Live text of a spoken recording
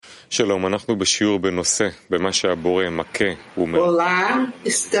Olá,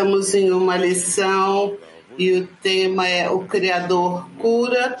 estamos em uma lição e o tema é o Criador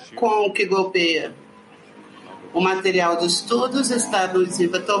cura com o que golpeia. O material de estudos está no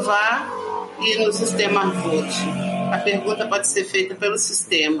Ziva Tová e no sistema Arvut. A pergunta pode ser feita pelo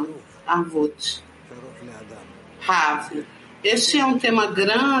sistema Arvut. Rav, este é um tema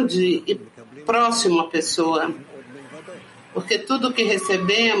grande e próximo à pessoa, porque tudo o que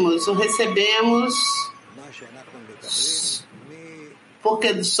recebemos, o recebemos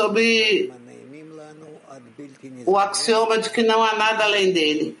porque sob o axioma de que não há nada além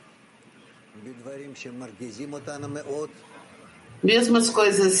dele. Mesmo as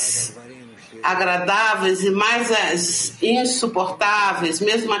coisas agradáveis e mais as insuportáveis,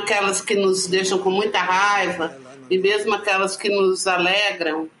 mesmo aquelas que nos deixam com muita raiva e mesmo aquelas que nos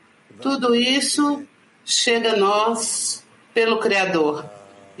alegram, tudo isso chega a nós pelo Criador.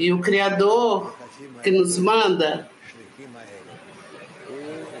 E o Criador que nos manda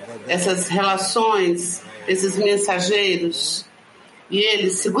essas relações, esses mensageiros, e ele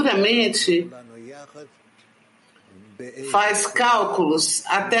seguramente faz cálculos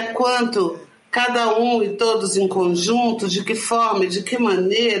até quanto cada um e todos em conjunto, de que forma e de que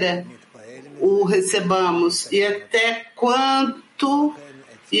maneira o recebamos, e até quanto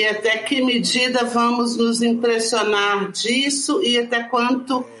e até que medida vamos nos impressionar disso e até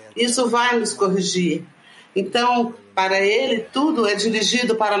quanto isso vai nos corrigir. Então, para ele, tudo é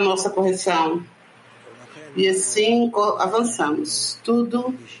dirigido para a nossa correção. E assim avançamos.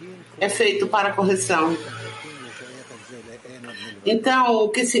 Tudo é feito para a correção. Então, o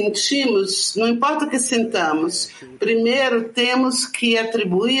que sentimos, não importa o que sintamos, primeiro temos que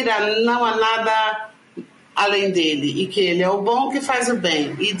atribuir não a nada além dele, e que ele é o bom que faz o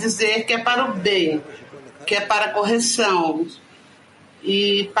bem, e dizer que é para o bem, que é para a correção,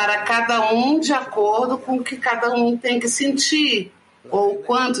 e para cada um de acordo com o que cada um tem que sentir, ou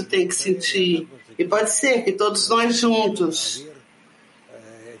quanto tem que sentir. E pode ser que todos nós juntos.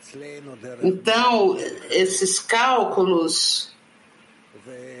 Então, esses cálculos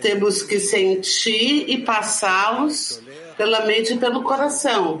temos que sentir e passá-los pela mente e pelo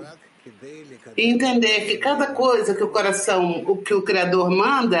coração. E entender que cada coisa que o coração, o que o Criador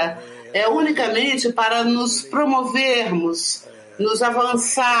manda, é unicamente para nos promovermos, nos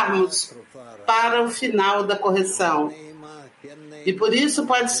avançarmos para o final da correção. E por isso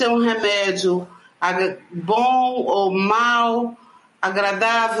pode ser um remédio bom ou mal,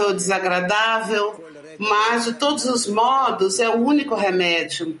 agradável ou desagradável, mas de todos os modos é o único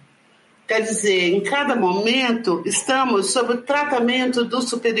remédio. Quer dizer, em cada momento estamos sob o tratamento do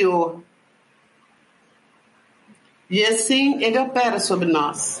superior. E assim ele opera sobre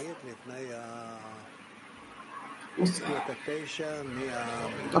nós.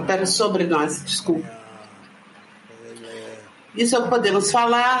 Opera sobre nós, desculpa. Isso é o que podemos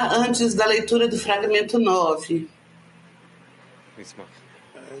falar antes da leitura do fragmento 9.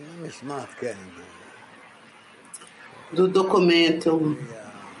 Do documento.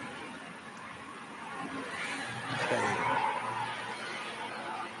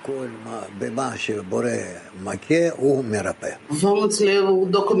 Vamos ler o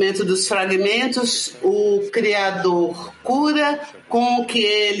documento dos fragmentos. O Criador cura com o que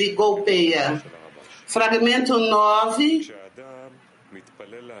ele golpeia. Fragmento 9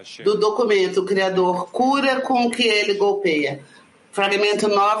 do documento. O Criador cura com o que ele golpeia. Fragmento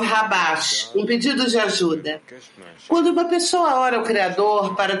 9, Rabash, um pedido de ajuda. Quando uma pessoa ora ao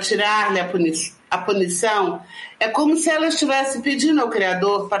Criador para tirar-lhe a punição, é como se ela estivesse pedindo ao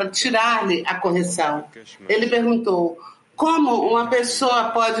Criador para tirar-lhe a correção. Ele perguntou, como uma pessoa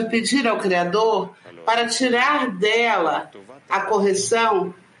pode pedir ao Criador para tirar dela a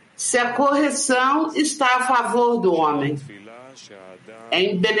correção, se a correção está a favor do homem? É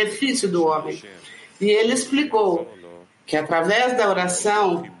em benefício do homem. E ele explicou que através da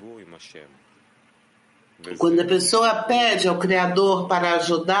oração, quando a pessoa pede ao Criador para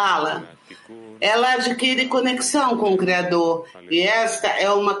ajudá-la, ela adquire conexão com o Criador. E esta é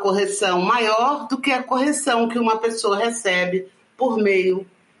uma correção maior do que a correção que uma pessoa recebe por meio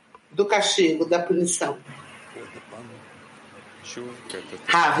do castigo, da punição.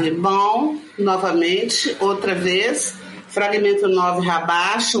 Rav, bom, novamente, outra vez, fragmento 9,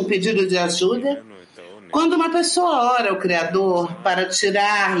 Rabash, um pedido de ajuda. Quando uma pessoa ora ao Criador para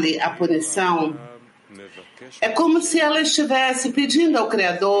tirar-lhe a punição, é como se ela estivesse pedindo ao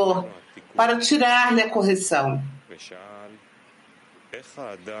Criador para tirar-lhe a correção.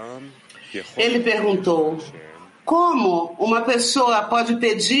 Ele perguntou, Como uma pessoa pode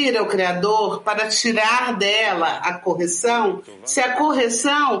pedir ao Criador para tirar dela a correção, se a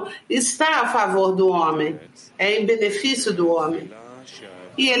correção está a favor do homem, é em benefício do homem?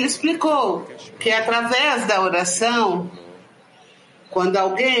 E ele explicou que através da oração, quando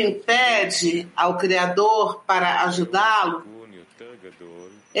alguém pede ao Criador para ajudá-lo,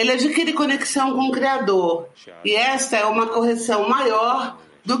 ele adquire conexão com o Criador. E esta é uma correção maior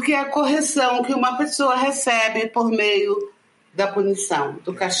do que a correção que uma pessoa recebe por meio da punição,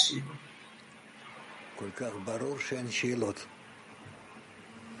 do castigo.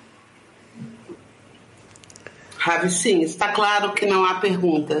 Ravi, sim, está claro que não há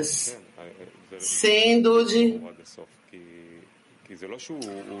perguntas. Sim, Dude.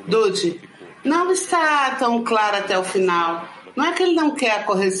 Dude, não está tão claro até o final. Não é que ele não quer a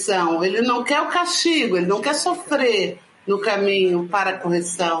correção, ele não quer o castigo, ele não quer sofrer no caminho para a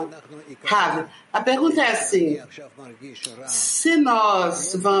correção. Ravi, a pergunta é assim: se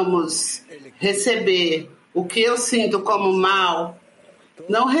nós vamos receber o que eu sinto como mal,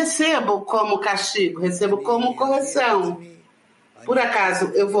 não recebo como castigo, recebo como correção. Por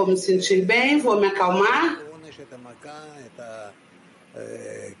acaso eu vou me sentir bem, vou me acalmar?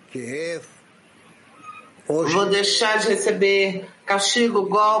 Vou deixar de receber castigo,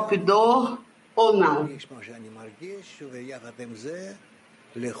 golpe, dor ou não?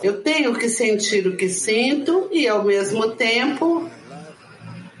 Eu tenho que sentir o que sinto e, ao mesmo tempo,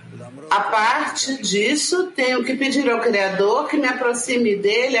 a parte disso, tenho que pedir ao Criador que me aproxime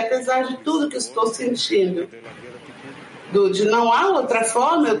dele, apesar de tudo que estou sentindo. Dude, não há outra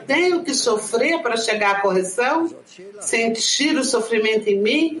forma? Eu tenho que sofrer para chegar à correção? Sentir o sofrimento em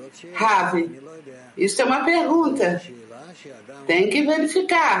mim? Ravi, isso é uma pergunta. Tem que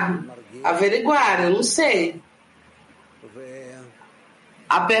verificar, averiguar, eu não sei.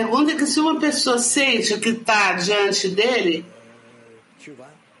 A pergunta é que se uma pessoa sente que está diante dele,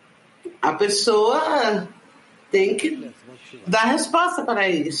 a pessoa tem que dar resposta para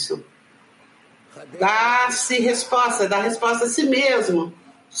isso. Dar resposta a si mesmo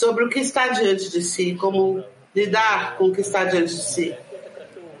sobre o que está diante de si, como lidar com o que está diante de si.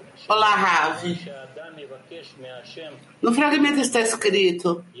 Olá, Ravi. No fragmento está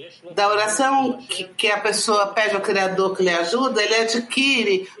escrito, da oração que a pessoa pede ao Criador que lhe ajuda, ele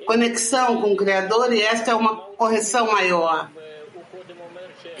adquire conexão com o Criador e esta é uma correção maior.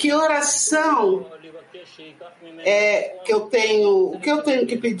 Que oração é que eu tenho, o que eu tenho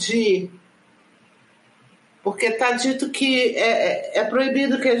que pedir? Porque está dito que é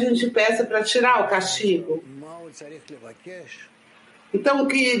proibido que a gente peça para tirar o castigo. Então, o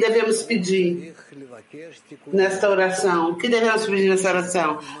que devemos pedir nesta oração? O que devemos pedir nessa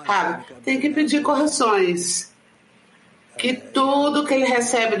oração? Tem que pedir correções. Que tudo que ele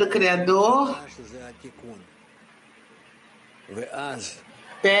recebe do Criador,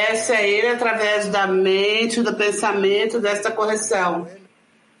 peça a ele através da mente, do pensamento, desta correção.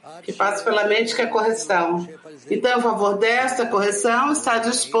 Que passa pela mente que é correção. Então, a favor desta correção, está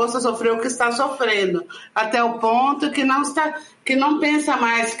disposto a sofrer o que está sofrendo, até o ponto que não pensa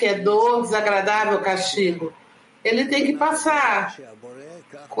mais que é dor, desagradável, castigo. Ele tem que passar,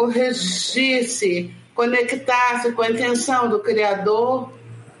 corrigir-se, conectar-se com a intenção do Criador,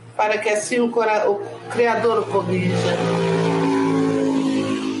 para que assim o Criador o corrija.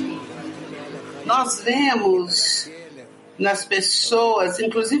 Nós vemos nas pessoas,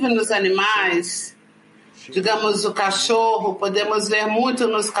 inclusive nos animais, digamos o cachorro, podemos ver muito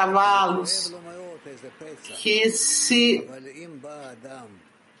nos cavalos, que se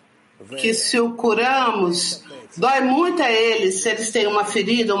o curamos, dói muito a eles se eles têm uma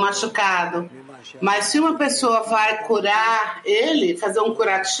ferida, um machucado. Mas se uma pessoa vai curar ele, fazer um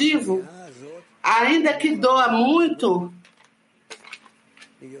curativo, ainda que doa muito,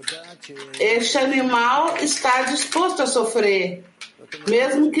 este animal está disposto a sofrer,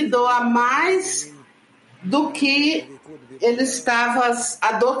 mesmo que doa mais do que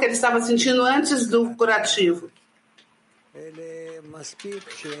a dor que ele estava sentindo antes do curativo.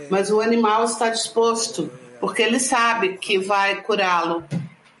 Mas o animal está disposto, porque ele sabe que vai curá-lo.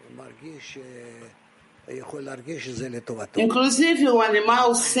 Inclusive o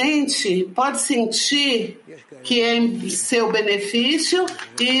animal pode sentir que é em seu benefício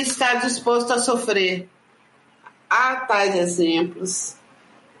e está disposto a sofrer. Há tais exemplos.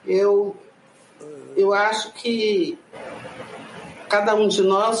 Eu acho que cada um de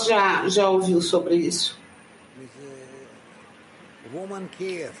nós já ouviu sobre isso.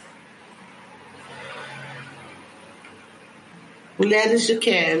 Mulheres de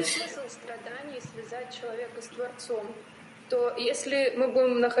Kiev.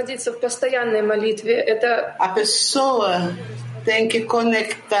 A pessoa tem que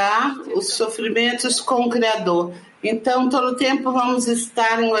conectar os sofrimentos com o Criador. Então, todo o tempo vamos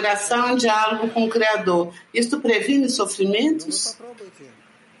estar em oração, em diálogo com o Criador. Isto previne sofrimentos?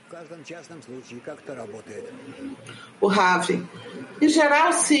 O Ravi. Em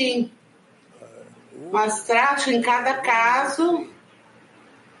geral, sim. Mas trate em cada caso.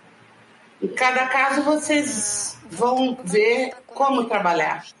 Em cada caso, vocês vão ver como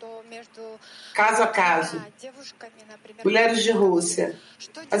trabalhar. Caso a caso. Mulheres de Rússia.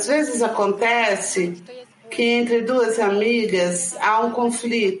 Às vezes acontece que entre duas amigas há um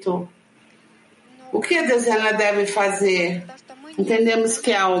conflito. O que a dezena deve fazer? Entendemos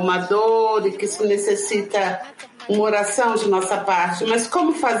que há uma dor e que isso necessita uma oração de nossa parte, mas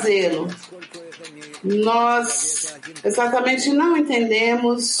como fazê-lo? Nós exatamente não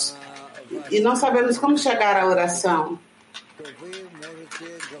entendemos e não sabemos como chegar à oração.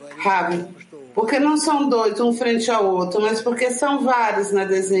 Rabi, porque não são dois, um frente ao outro, mas porque são vários na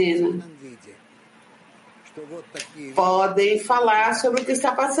dezena. Podem falar sobre o que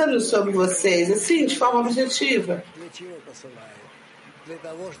está passando sobre vocês, assim, de forma objetiva.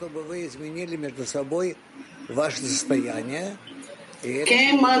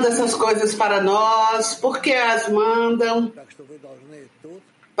 Quem manda essas coisas para nós? Por que as mandam?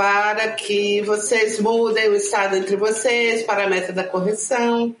 Para que vocês mudem o estado entre vocês, para a meta da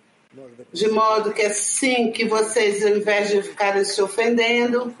correção, de modo que assim que vocês, ao invés de ficarem se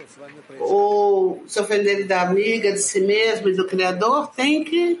ofendendo, ou se ofenderem da amiga, de si mesmo e do Criador, tem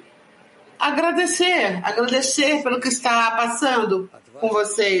que agradecer pelo que está passando com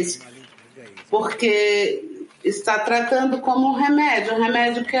vocês, porque está tratando como um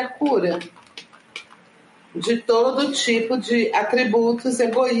remédio que é a cura de todo tipo de atributos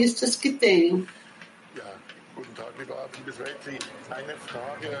egoístas que tenho.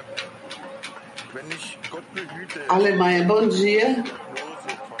 Alemanha, bom dia.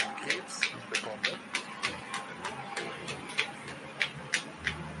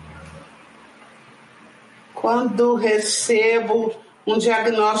 Quando recebo um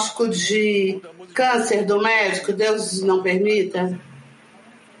diagnóstico de câncer do médico, Deus não permita,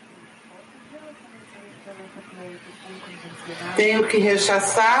 tenho que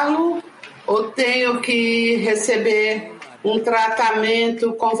rechaçá-lo ou tenho que receber um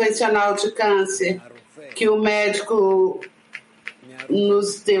tratamento convencional de câncer que o médico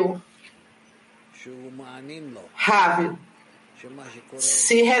nos deu? Rabi,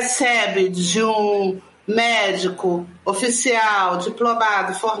 se recebe de um médico oficial,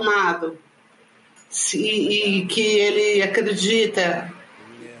 diplomado, formado, e que ele acredita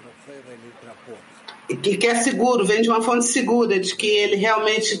que é seguro, vem de uma fonte segura, de que ele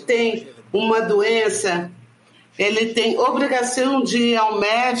realmente tem uma doença, ele tem obrigação de ir ao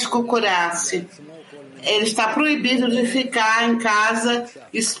médico curar-se. Ele está proibido de ficar em casa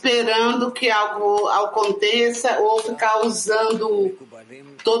esperando que algo aconteça ou ficar usando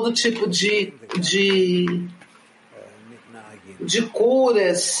todo tipo de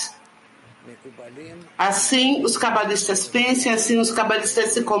curas. Assim os cabalistas pensam, assim os cabalistas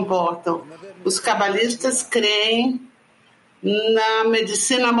se comportam. Os cabalistas creem na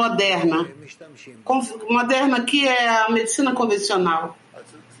medicina moderna. Moderna aqui é a medicina convencional.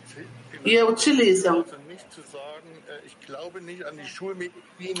 E utilizam.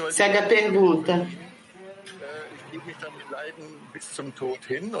 Segue a pergunta.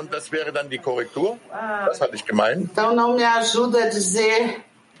 Então não me ajuda a dizer,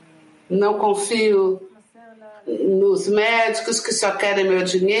 não confio nos médicos que só querem meu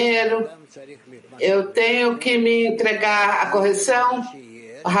dinheiro. Eu tenho que me entregar à correção?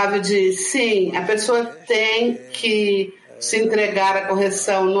 O Ravi diz, sim, a pessoa tem que se entregar à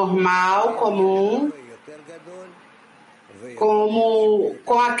correção normal, comum,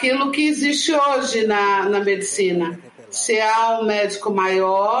 com aquilo que existe hoje na medicina. Se há um médico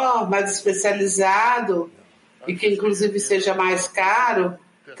maior, mais especializado, e que inclusive seja mais caro,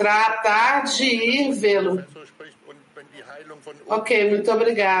 tratar de ir vê-lo. Ok, muito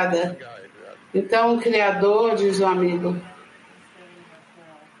obrigada. Então, o Criador, diz o amigo,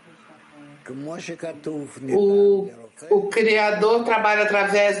 o Criador trabalha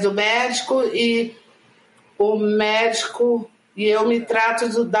através do médico e o médico, e eu me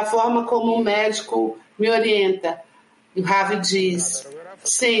trato da forma como o médico me orienta. E o Ravi diz,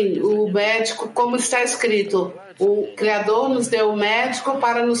 sim, o médico, como está escrito, o Criador nos deu o médico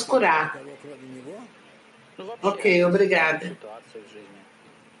para nos curar. Ok, obrigada.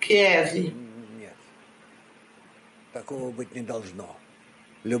 Kiev. Такого быть не должно.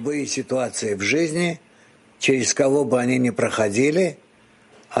 Любые ситуации в жизни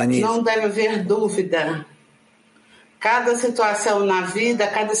Não deve haver dúvida. Cada situação na vida,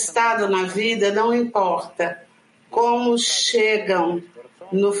 cada estado na vida, não importa como chegam.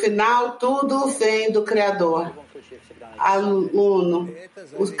 No final, tudo vem do Criador. Aluno,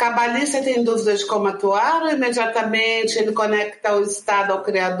 o cabalista tem dúvidas de como atuar ou imediatamente ele conecta o estado ao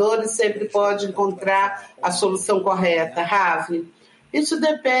Criador e sempre pode encontrar a solução correta? Ravi, isso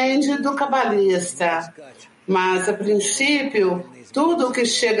depende do cabalista, mas a princípio, tudo o que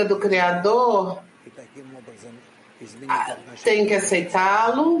chega do Criador tem que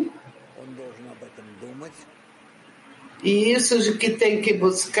aceitá-lo. E isso de que tem que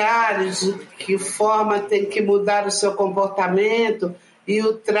buscar, de que forma tem que mudar o seu comportamento e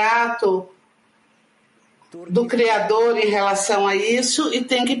o trato do Criador em relação a isso, e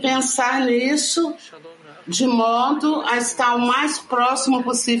tem que pensar nisso de modo a estar o mais próximo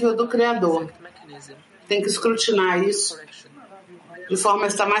possível do Criador. Tem que escrutinar isso de forma a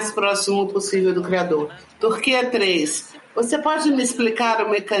estar mais próximo possível do Criador. Turquia 3. Você pode me explicar o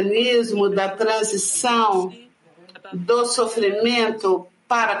mecanismo da transição do sofrimento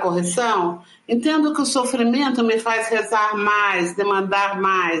para a correção? Entendo que o sofrimento me faz rezar mais, demandar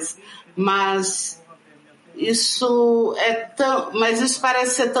mais, mas isso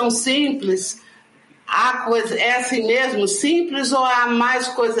parece ser tão simples. É assim mesmo, simples, ou há mais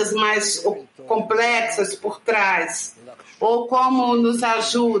coisas mais complexas por trás? Ou como nos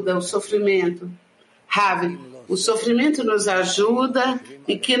ajuda o sofrimento? Ravi, o sofrimento nos ajuda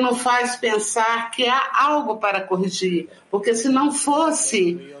e que nos faz pensar que há algo para corrigir, porque se não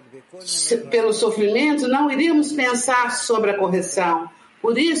fosse pelo sofrimento, não iríamos pensar sobre a correção.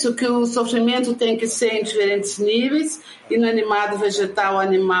 Por isso que o sofrimento tem que ser em diferentes níveis, inanimado, vegetal,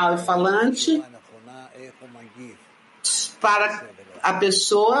 animal e falante, para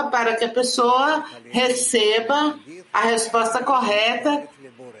que a pessoa receba a resposta correta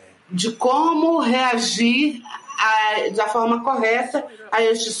de como reagir da forma correta a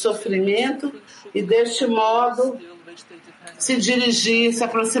este sofrimento e, deste modo, se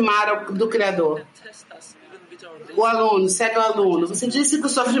aproximar do Criador. O aluno, segue o aluno. Você disse que o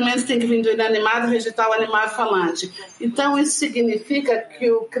sofrimento tem que vir do inanimado, vegetal, animal e falante. Então, isso significa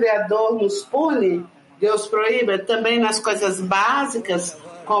que o Criador nos pune? Deus proíbe também nas coisas básicas,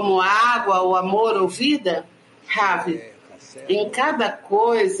 como água, o amor ou vida? Ravi, em cada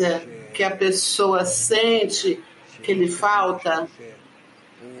coisa que a pessoa sente que lhe falta,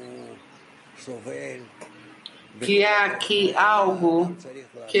 que há aqui algo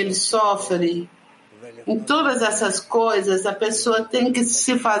que ele sofre, em todas essas coisas a pessoa tem que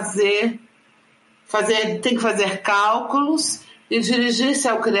tem que fazer cálculos e dirigir-se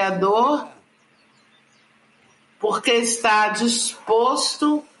ao Criador, porque está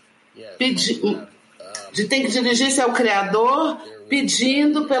disposto, tem que dirigir-se ao Criador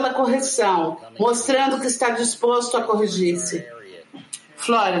pedindo pela correção, mostrando que está disposto a corrigir-se.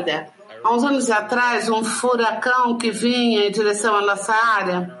 Flórida, há uns anos atrás, um furacão que vinha em direção à nossa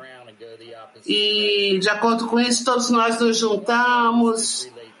área, e de acordo com isso, todos nós nos juntamos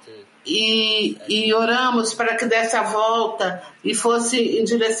e oramos para que desse a volta e fosse em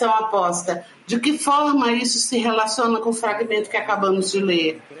direção à posta. De que forma isso se relaciona com o fragmento que acabamos de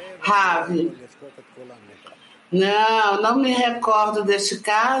ler? Ravi, não me recordo deste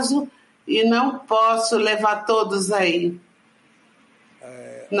caso e não posso levar todos aí.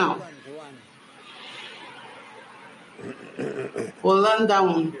 Não. Holanda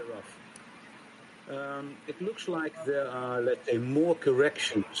 1.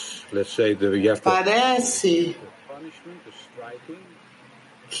 Parece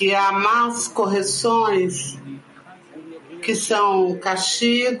que há más correções que são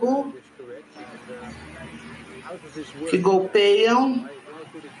castigo, que golpeiam.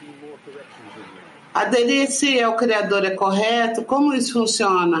 Aderir-se ao Criador é correto? Como isso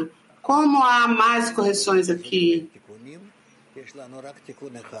funciona? Como há mais correções aqui?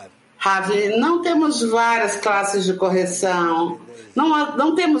 Ravi, não temos várias classes de correção.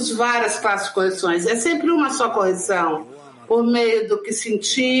 Não temos várias classes de correções. É sempre uma só correção. Por meio do que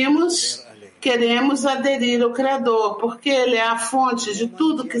sentimos, queremos aderir ao Criador, porque Ele é a fonte de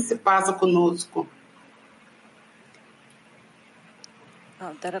tudo que se passa conosco.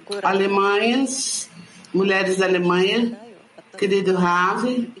 Alemanhas, mulheres da Alemanha, querido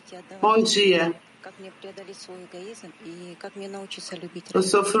Ravi, bom dia. Eu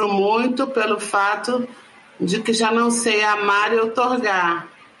sofro muito pelo fato de que já não sei amar e outorgar.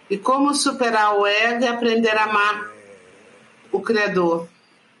 E como superar o ego e aprender a amar o Criador?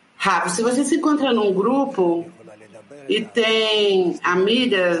 Ravi, se você se encontra num grupo e tem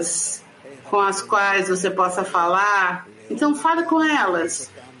amigas com as quais você possa falar, então fale com elas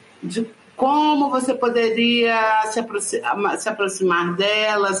de como você poderia se aproximar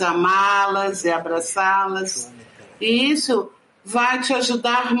delas, amá-las e abraçá-las. E isso vai te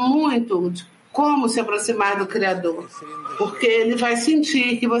ajudar muito de como se aproximar do Criador, porque ele vai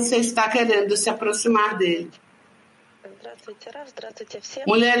sentir que você está querendo se aproximar dele.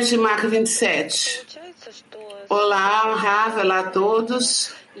 Mulheres de Marca 27. Olá, Rav, olá a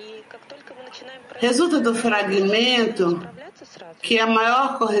todos. Resulta do fragmento que a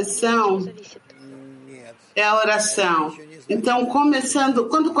maior correção é a oração. Então,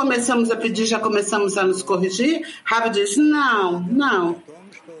 quando começamos a pedir, já começamos a nos corrigir? Rav diz, não.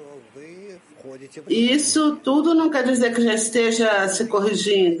 Isso tudo não quer dizer que já esteja se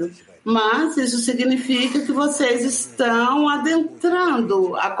corrigindo, mas isso significa que vocês estão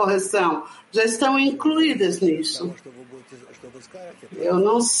adentrando a correção, já estão incluídas nisso. Eu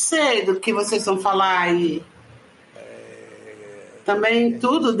não sei do que vocês vão falar aí. Também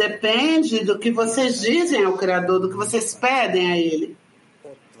tudo depende do que vocês dizem ao Criador, do que vocês pedem a Ele.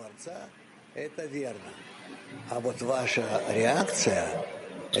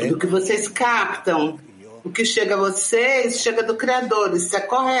 Do que vocês captam, o que chega a vocês, chega do Criador, isso é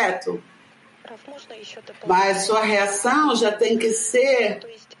correto. Mas sua reação já tem que ser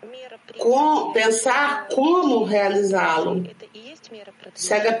pensar como realizá-lo.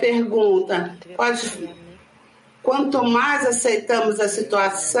 Segue a pergunta. Quanto mais aceitamos a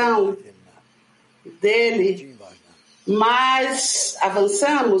situação dele, mais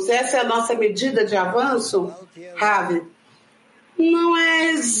avançamos? Essa é a nossa medida de avanço, Ravi? Não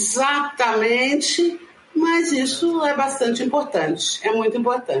é exatamente, mas isso é bastante importante. É muito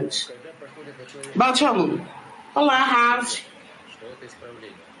importante. Baltiamon. Olá, Ravi.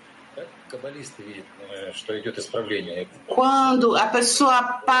 Quando a pessoa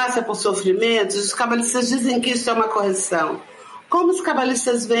passa por sofrimentos, os cabalistas dizem que isso é uma correção. Como os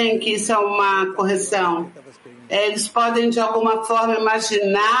cabalistas veem que isso é uma correção? Eles podem, de alguma forma,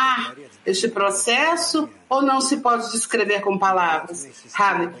 imaginar este processo ou não se pode descrever com palavras?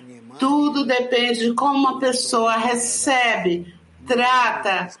 Ravi, tudo depende de como uma pessoa recebe,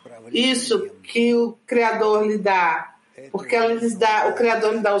 trata isso que o Criador lhe dá. Porque o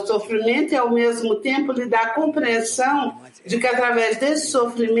Criador lhe dá o sofrimento e, ao mesmo tempo, lhe dá a compreensão de que, através desse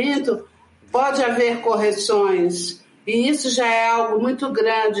sofrimento, pode haver correções. E isso já é algo muito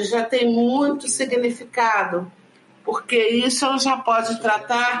grande, já tem muito significado. Porque isso ela já pode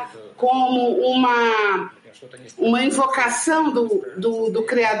tratar como uma invocação do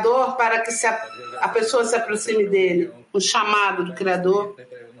Criador para que a pessoa se aproxime dele. Um chamado do Criador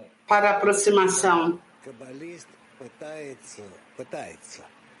para a aproximação.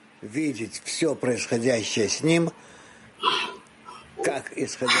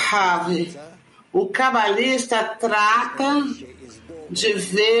 Ravi, o cabalista trata de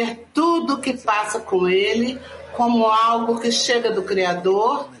ver tudo que passa com ele como algo que chega do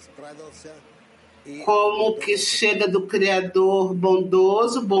Criador, como que chega do Criador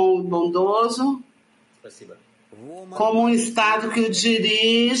bondoso, como um estado que o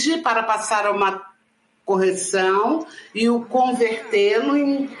dirige para passar a uma correção e o convertê-lo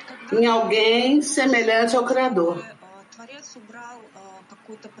em alguém semelhante ao Criador.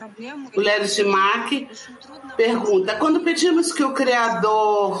 Mulheres de Mac pergunta, quando pedimos que o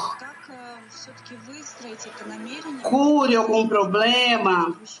Criador cure algum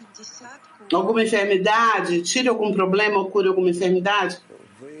problema, alguma enfermidade, tire algum problema ou cure alguma enfermidade,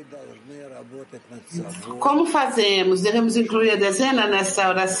 como fazemos? Devemos incluir a dezena nessa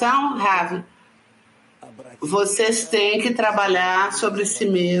oração, Ravi? Vocês têm que trabalhar sobre si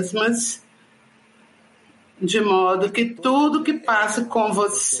mesmas, de modo que tudo que passa com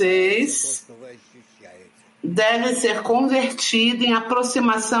vocês deve ser convertido em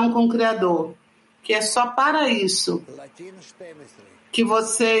aproximação com o Criador, que é só para isso que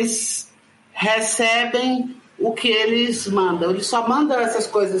vocês recebem o que eles mandam. Eles só mandam essas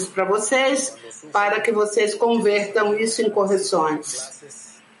coisas para vocês para que vocês convertam isso em correções,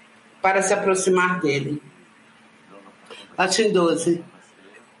 para se aproximar dele. Latim 12.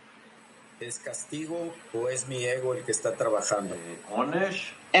 ¿Es castigo o es mi ego el que está trabajando?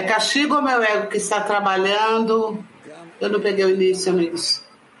 É castigo ou meu ego que está trabalhando? Eu não peguei o início, amigos.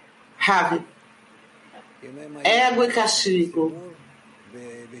 Ravi. Ego e castigo.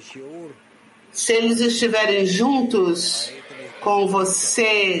 Se eles estiverem juntos com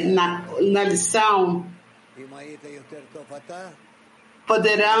você na lição,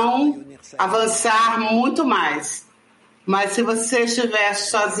 poderão avançar muito mais. Mas se você estiver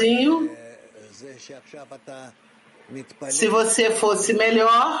sozinho, se você fosse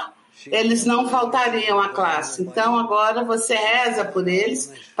melhor, eles não faltariam à classe. Então, agora você reza por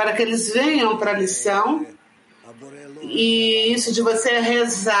eles, para que eles venham para a lição. E isso de você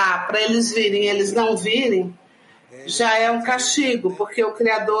rezar para eles virem e eles não virem, já é um castigo, porque o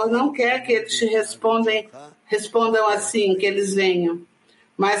Criador não quer que eles te respondam assim, que eles venham.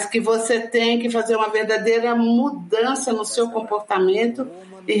 Mas que você tem que fazer uma verdadeira mudança no seu comportamento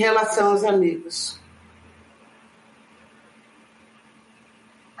em relação aos amigos.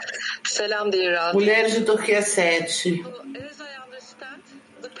 Mulheres de Turquia 7.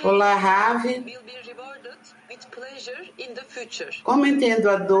 Olá, Ravi. Como entendo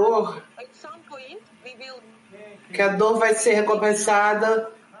a dor, que a dor vai ser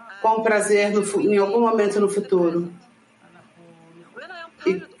recompensada com prazer em algum momento no futuro.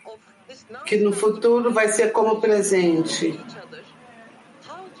 E que no futuro vai ser como presente.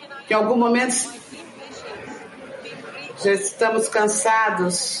 Que em algum momento já estamos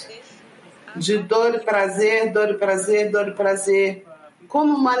cansados de dor e prazer, dor e prazer, dor e prazer.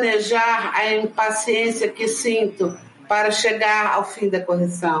 Como manejar a impaciência que sinto para chegar ao fim da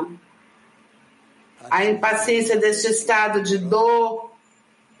correção? A impaciência deste estado de dor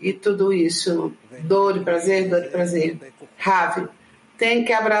e tudo isso. Dor e prazer, dor e prazer. Ravi, tem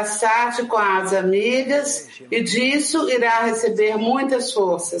que abraçar-te com as amigas e disso irá receber muitas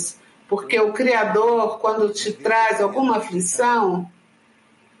forças. Porque o Criador, quando te traz alguma aflição,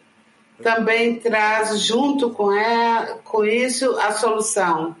 também traz junto com isso a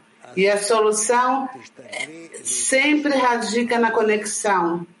solução. E a solução sempre radica na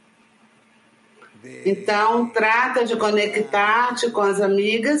conexão. Então, trata de conectar-te com as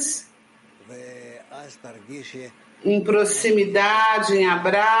amigas, em proximidade, em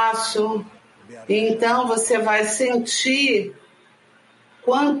abraço. E então você vai sentir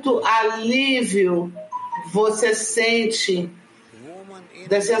quanto alívio você sente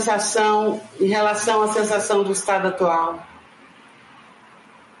da sensação em relação à sensação do estado atual.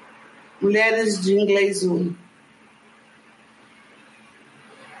 Mulheres de inglês 1.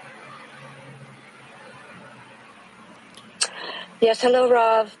 Yes, hello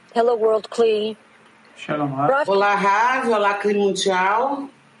Rav. Hello World Kli. Shalom Rav. Olá Rav, olá Kli Mundial.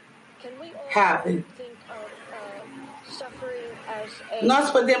 Rav.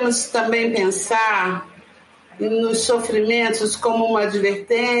 Nós podemos também pensar nos sofrimentos como uma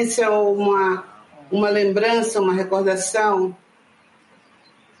advertência ou uma lembrança, uma recordação.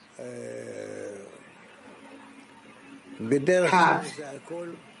 Rav.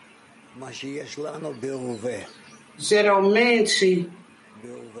 Geralmente,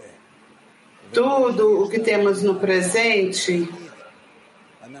 tudo o que temos no presente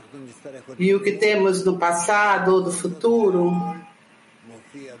e o que temos no passado ou do futuro,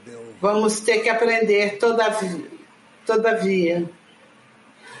 vamos ter que aprender todavia.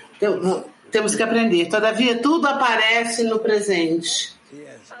 Temos que aprender. Todavia, tudo aparece no presente.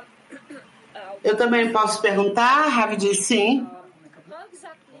 Eu também posso perguntar, Ravi diz sim.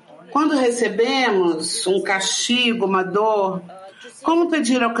 Quando recebemos um castigo, uma dor, como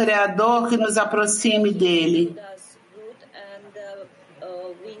pedir ao Criador que nos aproxime dele?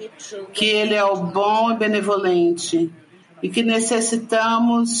 Que ele é o bom e benevolente e que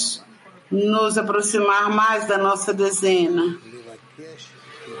necessitamos nos aproximar mais da nossa dezena.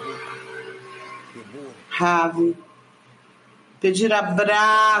 Ravi, pedir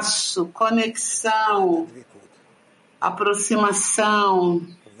abraço, conexão, aproximação,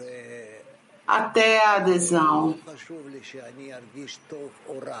 até a adesão.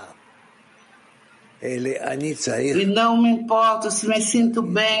 E não me importa se me sinto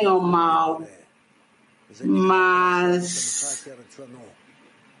bem ou mal, mas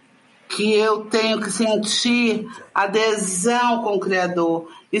que eu tenho que sentir adesão com o Criador.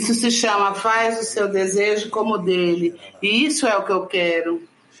 Isso se chama faz o seu desejo como dele. E isso é o que eu quero.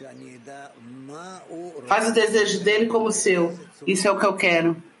 Faz o desejo dele como o seu. Isso é o que eu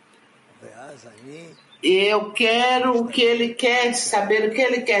quero. Eu quero o que ele quer, saber o que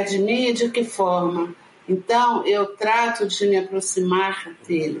ele quer de mim e de que forma. Então, eu trato de me aproximar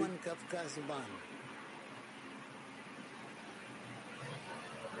dele.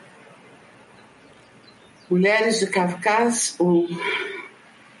 Mulheres de Kafkas 1.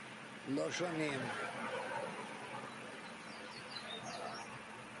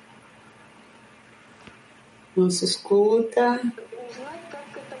 Não se escuta.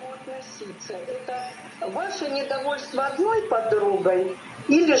 Ваше недовольство одной подругой,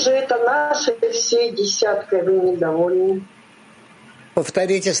 или же это наши все десяткой вы недовольны?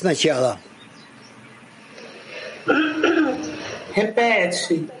 Повторите сначала.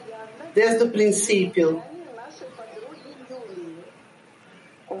 Repete, desde o princípio.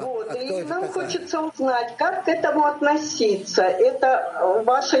 И нам хочется узнать, как к этому относиться. Это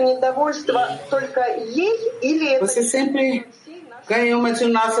ваше недовольство только ей или это... Você sempre ganha uma de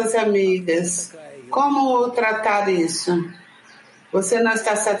nossas amigas. Como tratar isso? Você não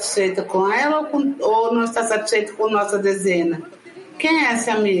está satisfeita com ela ou não está satisfeito com nossa dezena? Quem é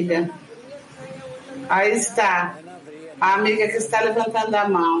essa amiga? Aí está. A amiga que está levantando a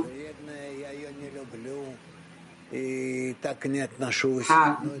mão.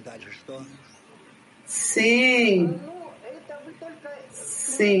 Sim.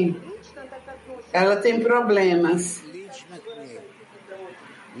 Sim. Ela tem problemas.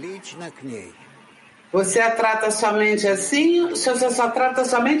 Você a trata somente assim? Você só trata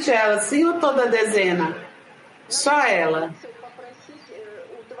somente ela, sim, ou toda a dezena? Só ela.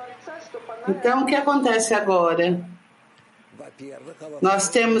 Então, o que acontece agora? Nós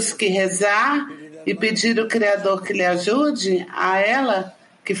temos que rezar e pedir ao Criador que lhe ajude, a ela,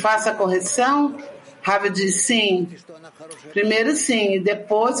 que faça a correção? Rav diz sim. Primeiro sim, e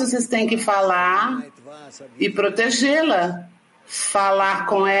depois vocês têm que falar e protegê-la. Falar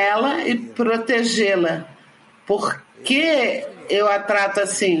com ela e protegê-la. Por que eu a trato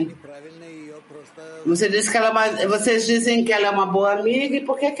assim? Você diz que vocês dizem que ela é uma boa amiga, e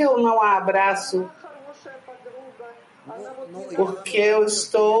por que eu não a abraço? Porque eu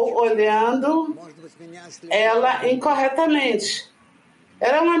estou olhando ela incorretamente.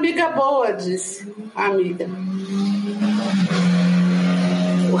 Ela é uma amiga boa, disse a amiga.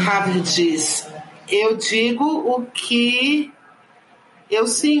 O Rav diz, eu digo o que eu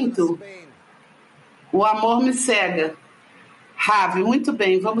sinto. O amor me cega. Rav, muito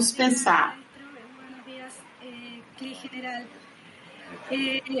bem, vamos pensar.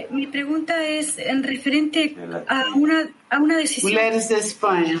 Mi pregunta es en referente a una decisión. Mulheres da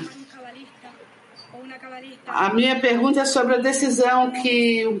Espanha. A minha pergunta é sobre a decisão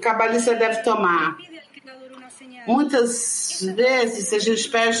que um cabalista deve tomar. Muitas vezes a gente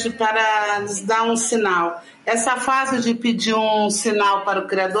pede para nos dar um sinal. Essa fase de pedir um sinal para o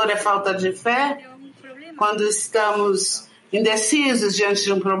Criador é falta de fé? Quando estamos indecisos diante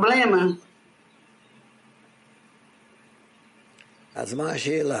de um problema?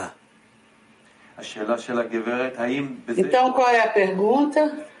 Então, qual é a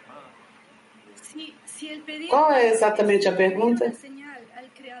pergunta? Qual é exatamente a pergunta?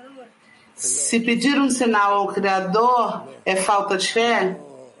 Se pedir um sinal ao Criador é falta de fé?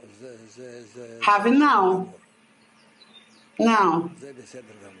 Rav, não. Não.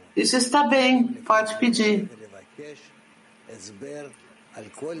 Isso está bem, pode pedir.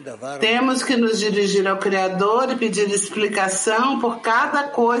 Temos que nos dirigir ao Criador e pedir explicação por cada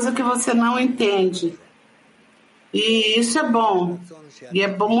coisa que você não entende. E isso é bom. E é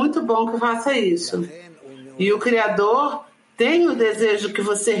muito bom que faça isso. E o Criador tem o desejo que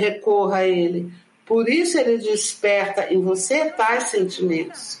você recorra a Ele. Por isso Ele desperta em você tais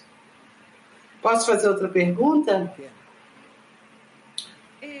sentimentos. Posso fazer outra pergunta?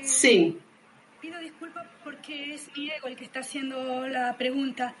 Sim. Pido disculpas porque es mi ego el que está haciendo la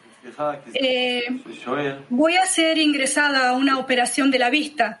pregunta. Voy a ser ingresada a una operación de la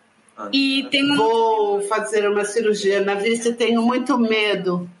vista. Y tengo... Vou fazer uma cirurgia na vista e tenho muito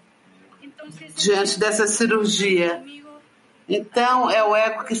medo diante dessa cirurgia. Então, é o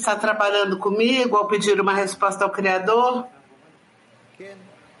ego que está trabalhando comigo ao pedir uma resposta ao Criador?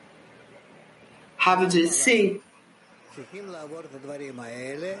 Rav diz, sim.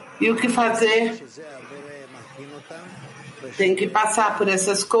 E o que fazer? Tem que passar por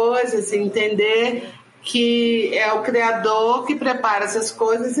essas coisas e entender que é o Criador que prepara essas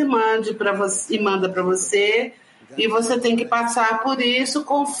coisas e manda para você. E você tem que passar por isso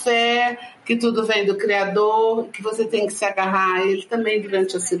com fé, que tudo vem do Criador, que você tem que se agarrar a Ele também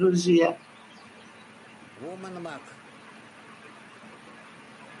durante a cirurgia.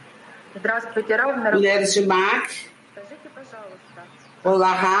 Mulheres de Mac.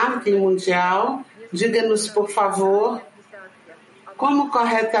 Olá, Rav, mundial. Diga-nos, por favor, como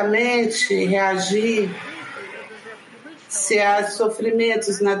corretamente reagir se há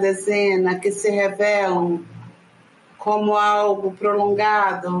sofrimentos na dezena que se revelam como algo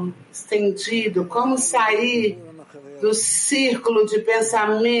prolongado, estendido, como sair do círculo de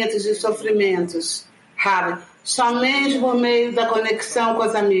pensamentos e sofrimentos. Rav, somente por meio da conexão com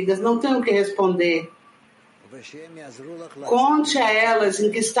as amigas, não tenho o que responder. Conte a elas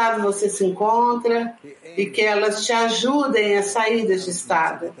em que estado você se encontra e que elas te ajudem a sair deste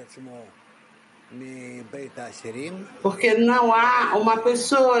estado. Porque não há uma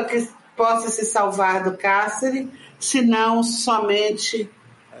pessoa que possa se salvar do cárcere, senão somente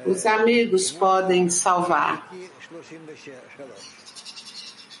os amigos podem salvar.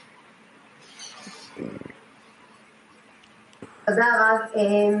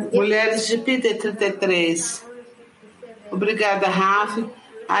 Mulheres de Peter 33. Obrigada, Rafa.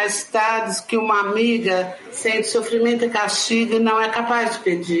 Há estados que uma amiga sente sofrimento e castigo e não é capaz de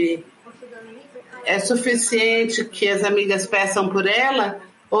pedir. É suficiente que as amigas peçam por ela?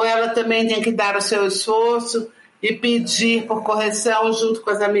 Ou ela também tem que dar o seu esforço e pedir por correção junto com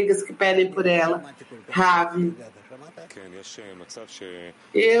as amigas que pedem por ela? Ravi.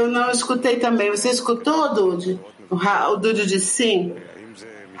 Eu não escutei também. Você escutou, Dude? O Dude disse sim.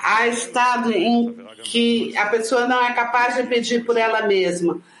 Há estado em que a pessoa não é capaz de pedir por ela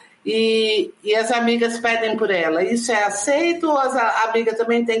mesma e as amigas pedem por ela. Isso é aceito ou a amiga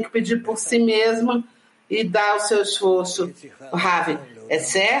também tem que pedir por si mesma e dar o seu esforço? Ravi, é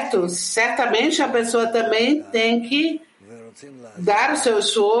certo? Certamente a pessoa também tem que dar o seu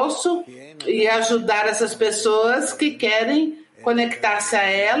esforço e ajudar essas pessoas que querem conectar-se a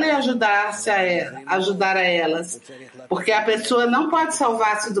ela e ajudar a elas. Porque a pessoa não pode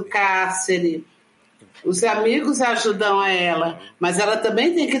salvar-se do cárcere. Os amigos ajudam a ela, mas ela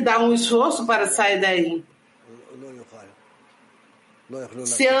também tem que dar um esforço para sair daí.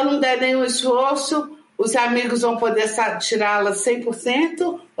 Se ela não der nenhum esforço, os amigos vão poder tirá-la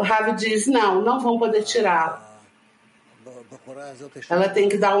 100%? O Ravi diz, não vão poder tirá-la. Ela tem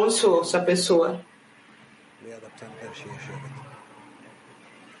que dar um esforço, a pessoa.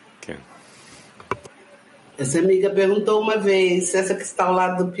 Essa amiga perguntou uma vez, essa que está ao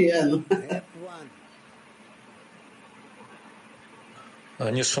lado do piano.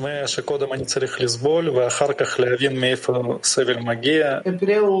 אני שומע שקודם אני צריך לסבול ואחר כך להבין מאיפה סבל מגיע.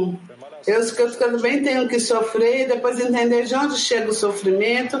 Eu também tenho que sofrer e depois entender de onde chega o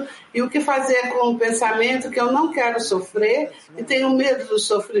sofrimento e o que fazer com o pensamento que eu não quero sofrer e tenho medo do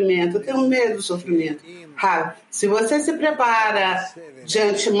sofrimento. Eu tenho medo do sofrimento. Se você se prepara de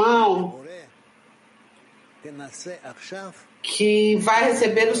antemão que vai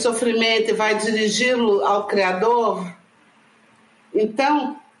receber o sofrimento e vai dirigi-lo ao Criador,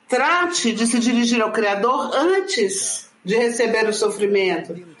 então trate de se dirigir ao Criador antes de receber o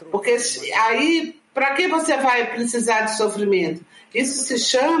sofrimento. Porque aí, para que você vai precisar de sofrimento? Isso se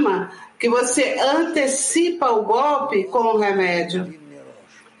chama que você antecipa o golpe com o remédio.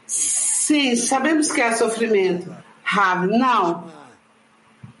 Sim, sabemos que há sofrimento. Rav, não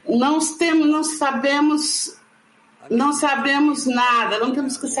sabemos nada, não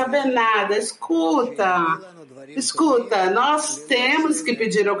temos que saber nada. Escuta, nós temos que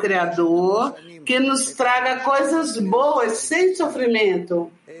pedir ao Criador que nos traga coisas boas, sem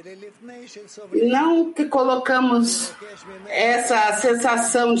sofrimento. Não que colocamos essa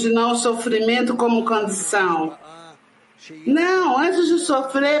sensação de não sofrimento como condição. Não, antes de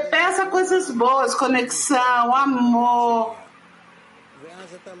sofrer, peça coisas boas, conexão, amor,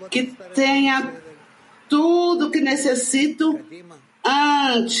 que tenha tudo que necessito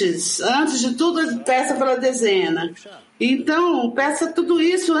antes de tudo, peça pela dezena. Então, peça tudo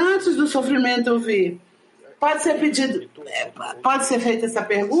isso antes do sofrimento vir. Pode ser feita essa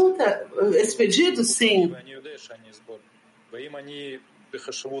pergunta, esse pedido? Sim.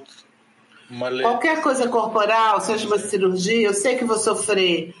 Qualquer coisa corporal, seja uma cirurgia, eu sei que vou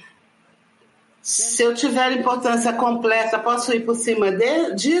sofrer. Se eu tiver importância completa, posso ir por cima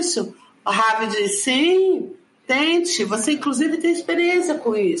disso? O Ravi diz, sim, tente. Você, inclusive, tem experiência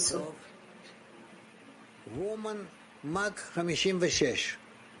com isso. Woman Mag 56.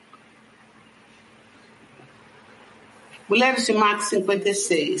 Mulheres de Mag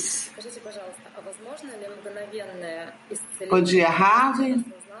 56. Bom dia, Ravi.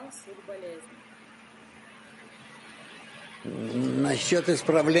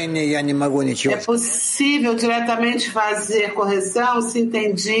 É possível diretamente fazer correção se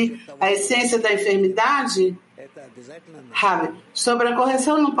entendi a essência da enfermidade? Ravi, sobre a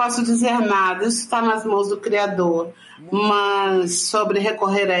correção não posso dizer nada, isso está nas mãos do Criador. Mas sobre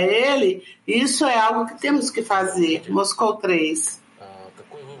recorrer a Ele, isso é algo que temos que fazer. Moscou 3.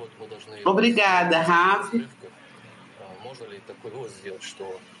 Obrigada, Ravi.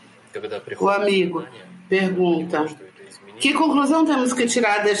 O amigo pergunta: que conclusão temos que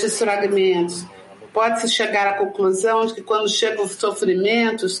tirar destes fragmentos? Pode-se chegar à conclusão de que quando chegam os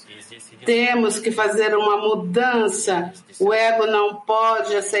sofrimentos, temos que fazer uma mudança. O ego não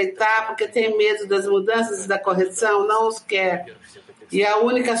pode aceitar porque tem medo das mudanças e da correção, não os quer. E a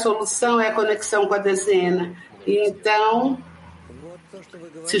única solução é a conexão com a dezena. Então,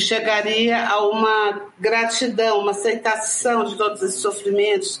 se chegaria a uma gratidão, uma aceitação de todos esses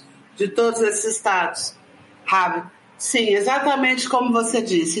sofrimentos, de todos esses estados. Ravi, sim, exatamente como você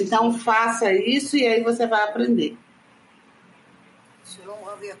disse. Então, faça isso e aí você vai aprender.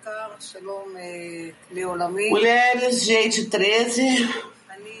 Mulheres, Jade 13.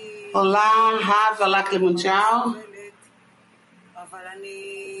 Olá, Rav, olá, Clemundial.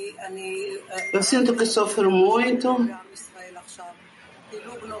 Eu sinto que sofro muito.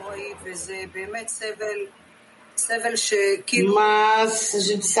 Mas a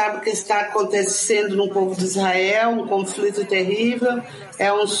gente sabe que está acontecendo no povo de Israel, um conflito terrível,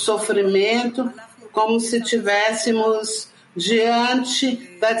 é um sofrimento, como se tivéssemos diante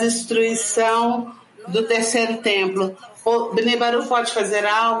da destruição do terceiro templo. O Bnei Baruch pode fazer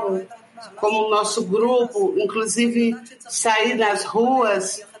algo, como o nosso grupo, inclusive sair nas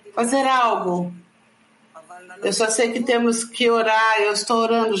ruas, fazer algo. Eu só sei que temos que orar, eu estou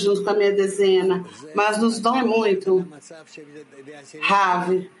orando junto com a minha dezena, mas nos dói muito.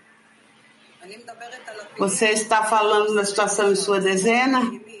 Rav, você está falando da situação em sua dezena?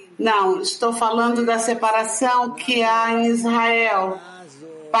 Não, estou falando da separação que há em Israel.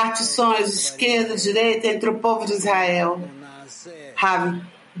 Partições, esquerda e direita, entre o povo de Israel. Rav,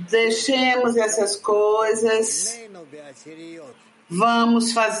 deixemos essas coisas.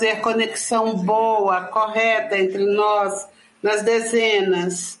 Vamos fazer conexão boa, correta entre nós, nas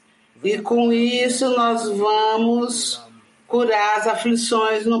dezenas. E com isso nós vamos curar as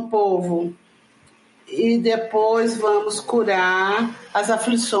aflições no povo. E depois vamos curar as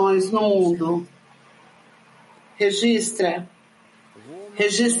aflições no mundo. Registra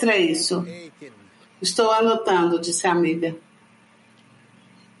isso. Estou anotando, disse a amiga.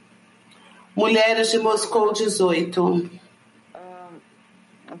 Mulheres de Moscou 18.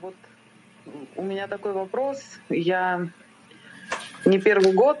 Вот у меня такой вопрос. Я не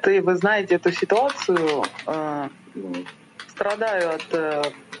первый год, и вы знаете эту ситуацию. Страдаю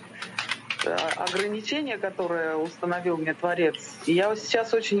от ограничения, которое установил мне Творец. И я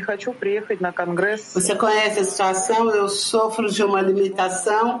сейчас очень хочу приехать на конгресс. Você conhece a situação? Eu sofro de uma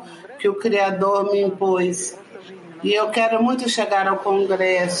limitação que o Criador me impôs. E eu quero muito chegar ao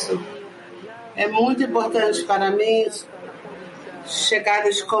congresso. É muito importante para mim chegar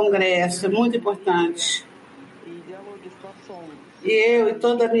neste congresso, é muito importante. E eu e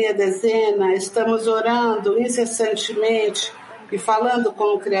toda a minha dezena estamos orando incessantemente e falando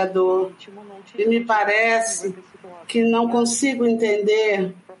com o Criador. E me parece que não consigo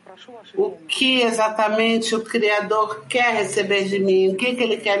entender o que exatamente o Criador quer receber de mim, o que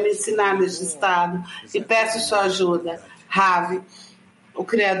Ele quer me ensinar neste estado. E peço sua ajuda. Rav, o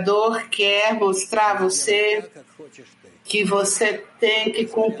Criador quer mostrar a você que você tem que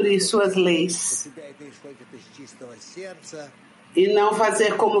cumprir suas leis e não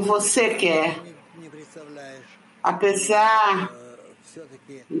fazer como você quer. Apesar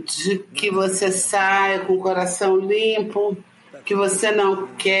de que você saia com o coração limpo, que você não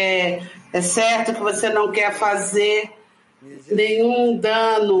quer, é certo que você não quer fazer nenhum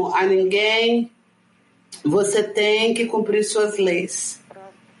dano a ninguém, você tem que cumprir suas leis.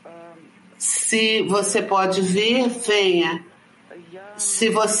 Se você pode vir, venha. Se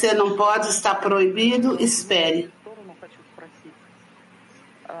você não pode, está proibido, espere.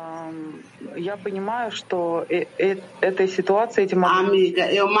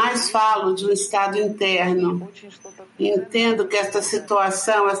 Amiga, eu mais falo de um estado interno. Entendo que esta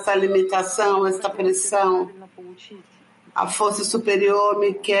situação, esta limitação, esta pressão, a força superior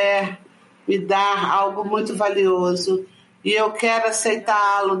me quer me dar algo muito valioso. E eu quero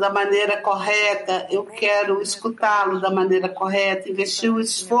aceitá-lo da maneira correta, eu quero escutá-lo da maneira correta, investir o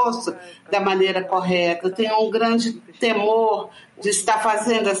esforço da maneira correta. Eu tenho um grande temor de estar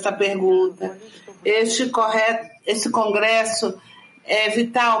fazendo esta pergunta. Este congresso é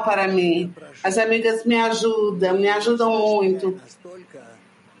vital para mim. As amigas me ajudam muito.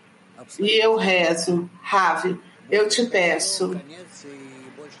 E eu rezo. Rav, eu te peço.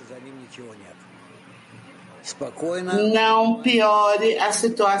 Não piore a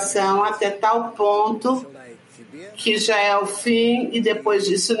situação até tal ponto que já é o fim e depois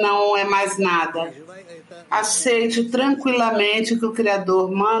disso não é mais nada. Aceite tranquilamente o que o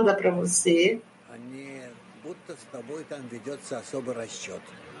Criador manda para você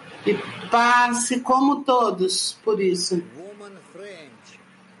e passe como todos por isso.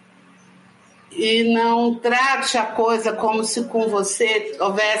 E não trate a coisa como se com você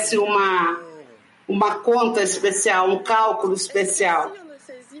houvesse uma conta especial, um cálculo especial.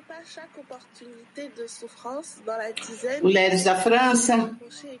 Mulheres da França.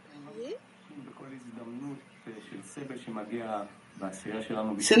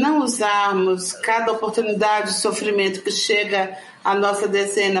 Se não usarmos cada oportunidade de sofrimento que chega à nossa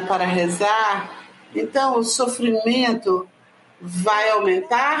dezena para rezar, então o sofrimento vai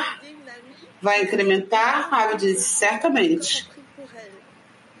aumentar? Vai incrementar? Rav disse, certamente.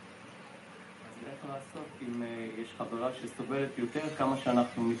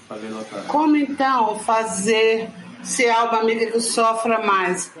 Como então fazer se há uma amiga que sofra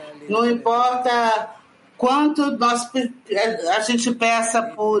mais? Não importa quanto a gente peça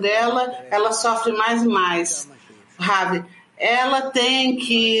por ela, ela sofre mais e mais. Rabi, ela tem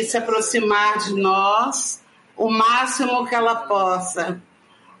que se aproximar de nós o máximo que ela possa,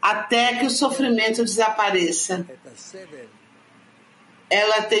 até que o sofrimento desapareça.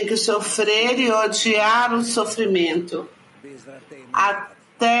 Ela tem que sofrer e odiar o sofrimento,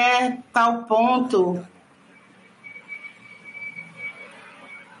 até tal ponto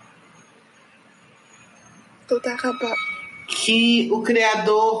que o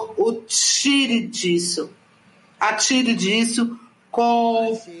Criador o tire disso, atire disso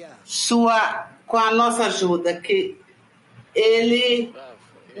com a nossa ajuda, que ele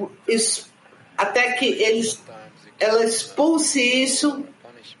até que ela expulse isso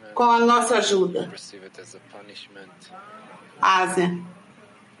com a nossa ajuda. Ásia.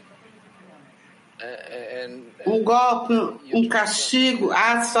 Um golpe, um castigo,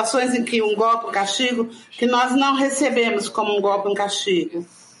 há situações em que um golpe, um castigo, que nós não recebemos como um golpe, um castigo.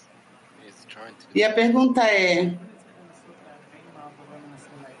 E a pergunta é,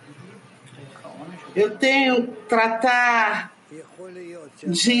 eu tenho que tratar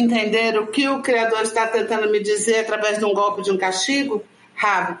de entender o que o Criador está tentando me dizer através de um golpe, de um castigo?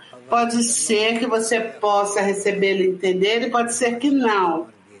 Rabi, pode ser que você possa recebê-lo e entender, e pode ser que não.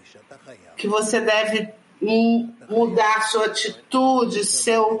 Que você deve mudar sua atitude,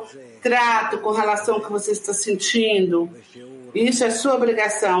 seu trato com relação ao que você está sentindo. Isso é sua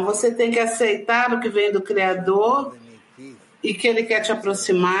obrigação. Você tem que aceitar o que vem do Criador e que Ele quer te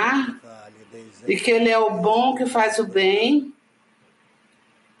aproximar e que Ele é o bom que faz o bem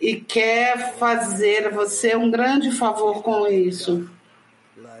e quer fazer a você um grande favor com isso.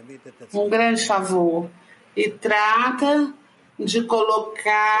 Um grande favor. E trata de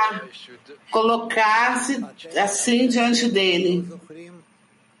colocar-se assim diante dele.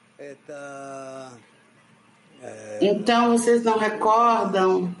 Então vocês não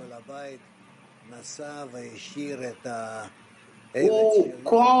recordam o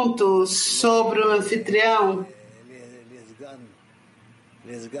conto sobre o anfitrião?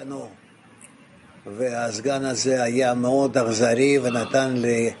 והסגן הזה היה מאוד אכזרי ונתן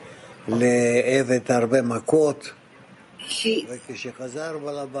לעבד הרבה מכות. וכשחזר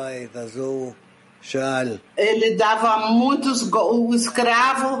בעל הבית אז הוא שאל, ele dava muitos o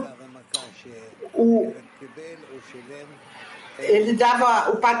escravo, o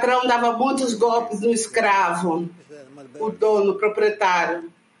patrão dava muitos golpes no escravo, o dono, o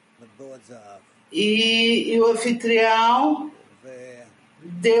proprietário, e o anfitrião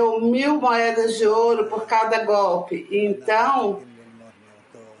deu 1000 moedas de ouro por cada golpe. Então,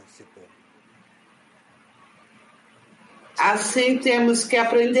 assim temos que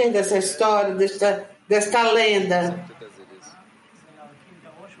aprender dessa história, desta lenda.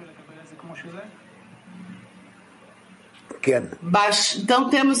 Então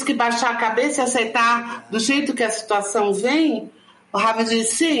temos que baixar a cabeça e aceitar do jeito que a situação vem. O Rabi diz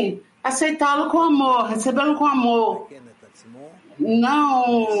sim, aceitá-lo com amor, recebê-lo com amor.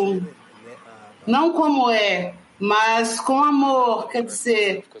 Não como é, mas com amor, quer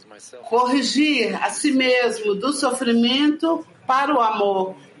dizer, corrigir a si mesmo do sofrimento para o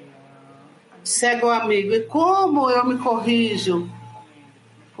amor. Segue o amigo. E como eu me corrijo?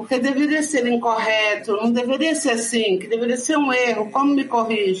 Porque deveria ser incorreto, não deveria ser assim, que deveria ser um erro. Como me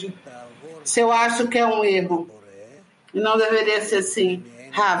corrijo? Se eu acho que é um erro. E não deveria ser assim.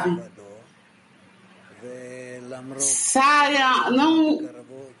 Rabi. Saia,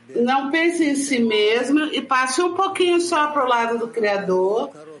 não pense em si mesmo e passe um pouquinho só para o lado do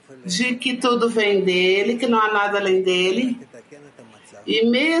Criador, de que tudo vem dele, que não há nada além dele. E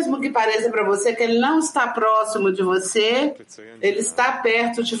mesmo que pareça para você que ele não está próximo de você, ele está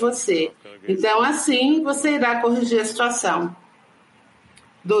perto de você. Então, assim, você irá corrigir a situação.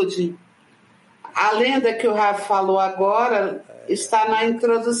 Dudi, a lenda que o Rafa falou agora está na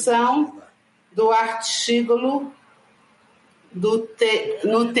introdução do artigo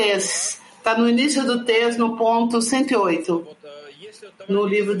no texto. Está no início do texto, no ponto 108, no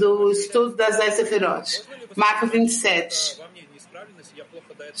livro do Estudo das 10 Sefirot, marca 27.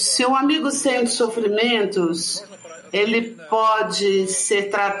 Se um amigo sente sofrimentos, ele pode ser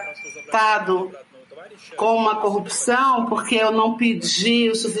tratado com uma corrupção porque eu não pedi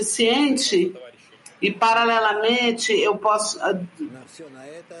o suficiente e, paralelamente, eu posso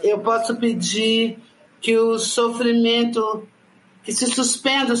pedir que o sofrimento, que se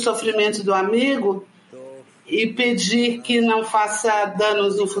suspenda o sofrimento do amigo e pedir que não faça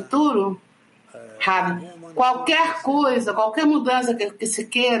danos no futuro? Rabi, qualquer coisa, qualquer mudança que se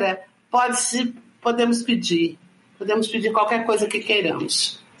queira, podemos pedir. Podemos pedir qualquer coisa que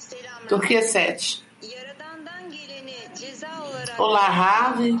queiramos. Turquia 7. Olá,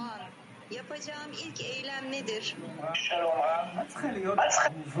 Ravi.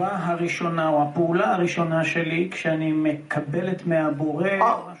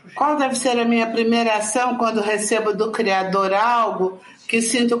 Qual deve ser a minha primeira ação quando recebo do Criador algo que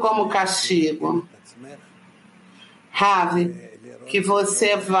sinto como castigo? Ravi, que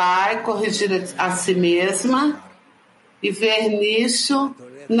você vai corrigir a si mesma e ver nisso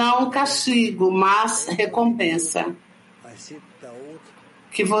não castigo, mas recompensa.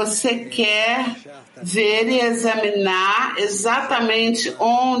 Que você quer ver e examinar exatamente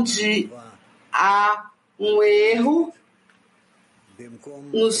onde há um erro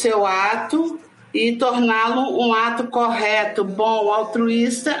no seu ato e torná-lo um ato correto, bom,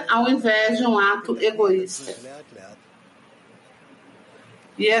 altruísta, ao invés de um ato egoísta.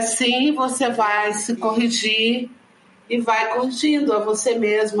 E assim você vai se corrigir e vai corrigindo a você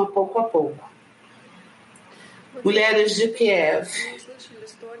mesma pouco a pouco. Mulheres de Kiev.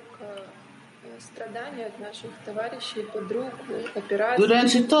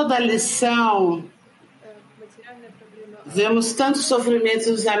 Durante toda a lição, vemos tantos sofrimentos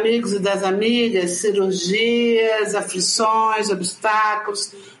dos amigos e das amigas, cirurgias, aflições,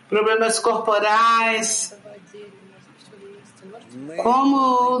 obstáculos, problemas corporais.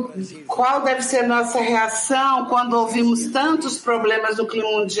 Qual deve ser nossa reação quando ouvimos tantos problemas no clima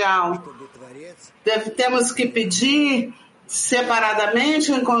mundial? Temos que pedir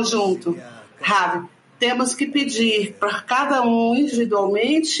separadamente ou em conjunto? Rabi, temos que pedir por cada um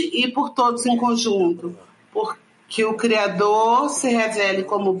individualmente e por todos em conjunto, porque o Criador se revele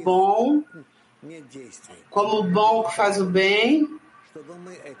como bom que faz o bem,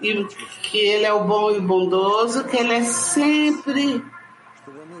 e que Ele é o bom e o bondoso, que Ele sempre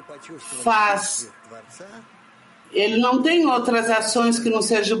faz. Ele não tem outras ações que não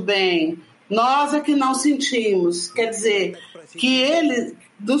sejam bem. Nós é que não sentimos. Quer dizer, que Ele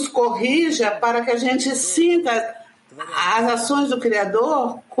nos corrija para que a gente sinta as ações do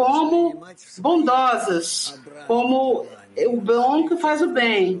Criador como bondosas, como o bom que faz o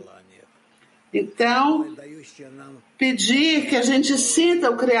bem. Então, pedir que a gente sinta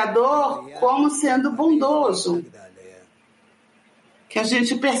o Criador como sendo bondoso. Que a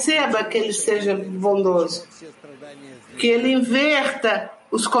gente perceba que Ele seja bondoso. Que Ele inverta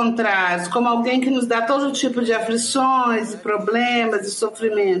os contrários, como alguém que nos dá todo tipo de aflições, problemas e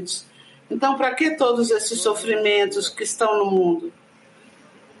sofrimentos. Então, para que todos esses sofrimentos que estão no mundo?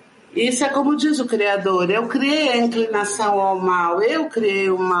 Isso é como diz o Criador, eu criei a inclinação ao mal, eu criei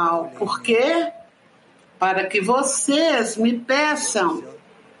o mal. Por quê? Para que vocês me peçam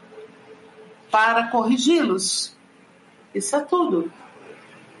para corrigi-los. Isso é tudo.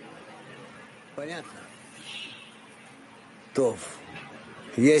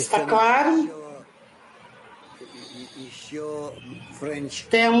 Está claro?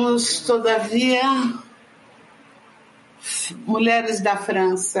 Temos, todavia, mulheres da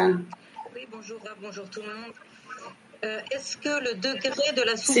França.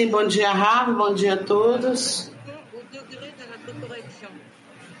 Sim, bom dia, Rav, bom dia a todos.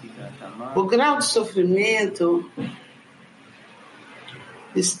 O grau de sofrimento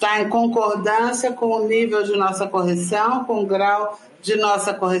está em concordância com o nível de nossa correção, com o grau de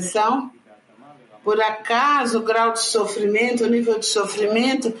nossa correção? Por acaso o grau de sofrimento, o nível de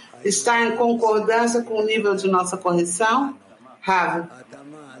sofrimento está em concordância com o nível de nossa correção? Rav,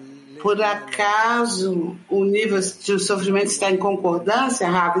 por acaso o nível de sofrimento está em concordância,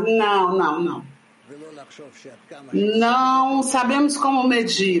 Rav? Não. Não sabemos como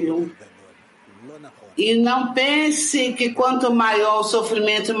medi-lo. E não pense que quanto maior o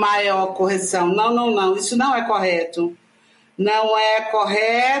sofrimento, maior a correção. Não. Isso não é correto. Não é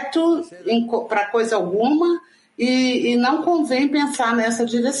correto para coisa alguma e não convém pensar nessa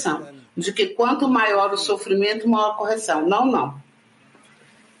direção. De que quanto maior o sofrimento, maior a correção. Não.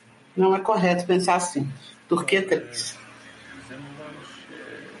 Não é correto pensar assim. Turquia 3.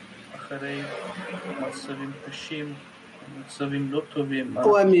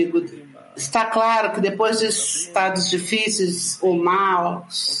 O amigo, está claro que depois de estados difíceis ou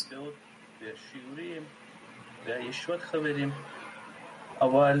maus,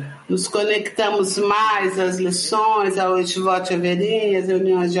 nos conectamos mais às lições, ao Yeshivot Averim, às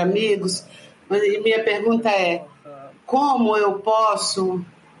reuniões de amigos. E minha pergunta é, como eu posso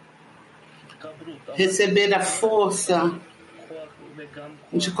receber a força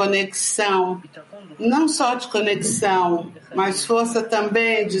de conexão, não só de conexão, mas força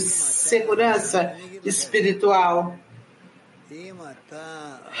também de segurança espiritual.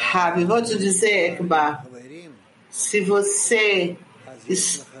 Rabi, vou te dizer, Ekbar, se você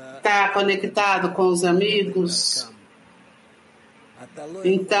está conectado com os amigos,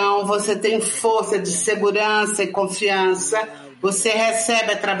 então você tem força de segurança e confiança, você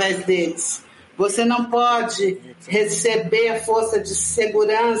recebe através deles. Você não pode receber força de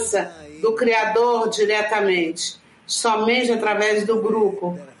segurança do Criador diretamente, somente através do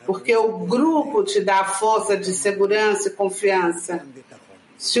grupo, porque o grupo te dá força de segurança e confiança.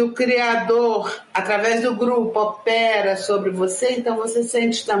 Se o Criador, através do grupo, opera sobre você, então você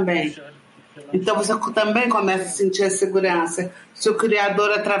sente também. Então você também começa a sentir a segurança. Se o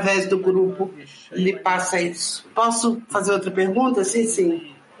Criador, através do grupo, lhe passa isso. Posso fazer outra pergunta?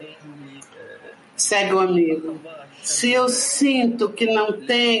 Sim. Segue o amigo. Se eu sinto que não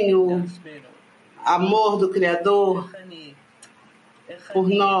tenho amor do Criador por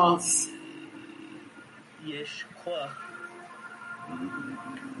nós,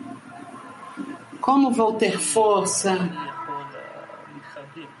 como vou ter força?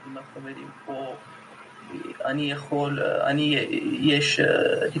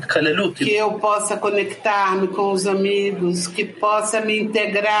 Que eu possa conectar-me com os amigos, que possa me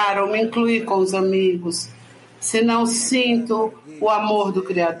integrar ou me incluir com os amigos, se não sinto o amor do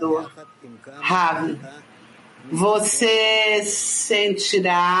Criador. Rabi, você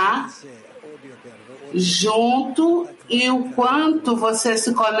sentirá junto e o quanto você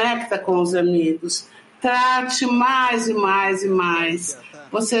se conecta com os amigos. Trate mais e mais e mais.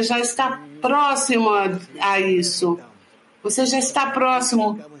 Você já está próximo a isso. Você já está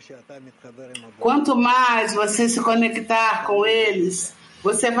próximo. Quanto mais você se conectar com eles,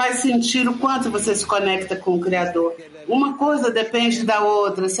 você vai sentir o quanto você se conecta com o Criador. Uma coisa depende da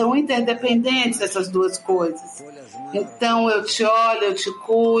outra. São interdependentes essas duas coisas. Então eu te olho, eu te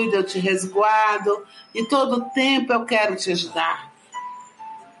cuido, eu te resguardo e todo o tempo eu quero te ajudar.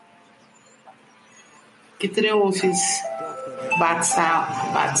 Que triunfes, Batsala.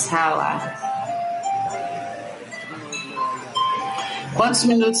 Quantos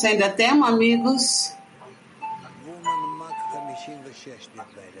minutos ainda temos, amigos?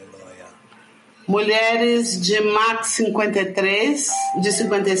 Mulheres de Max 53, de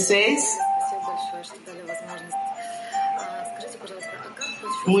 56.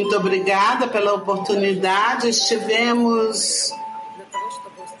 Muito obrigada pela oportunidade.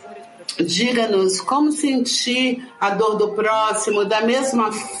 Diga-nos como sentir a dor do próximo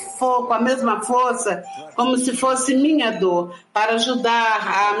com a mesma força, como se fosse minha dor, para ajudar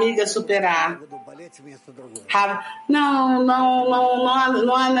a amiga a superar.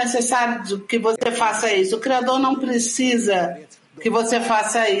 Não é necessário que você faça isso. O Criador não precisa que você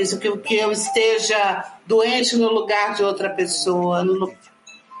faça isso, que eu esteja doente no lugar de outra pessoa.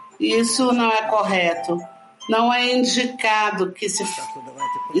 Isso não é correto. Não é indicado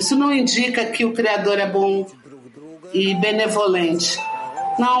isso não indica que o Criador é bom e benevolente.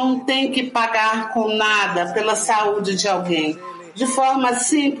 Não tem que pagar com nada pela saúde de alguém. De forma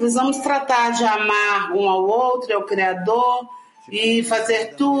simples, vamos tratar de amar um ao outro, ao Criador, e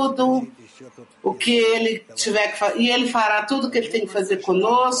fazer tudo o que ele tiver que fazer. E ele fará tudo o que ele tem que fazer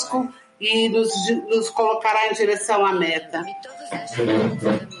conosco e nos colocará em direção à meta.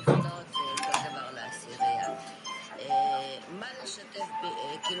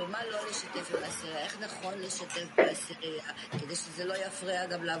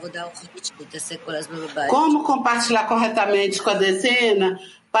 Como compartilhar corretamente com a dezena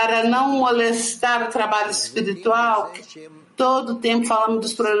para não molestar o trabalho espiritual? Todo o tempo falamos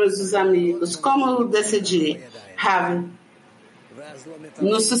dos problemas dos amigos. Como decidir? Ravi,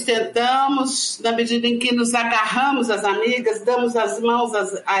 nos sustentamos na medida em que nos agarramos às amigas, damos as mãos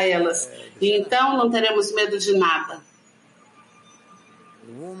a elas. E então não teremos medo de nada.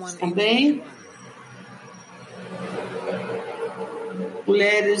 Está bem?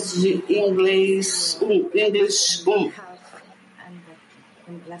 Mulheres de inglês 1.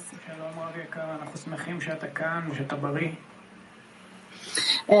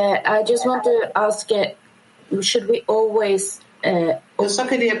 I just want to ask, should we always... Eu só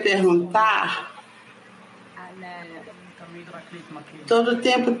queria perguntar, todo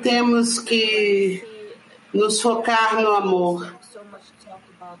tempo temos que nos focar no amor.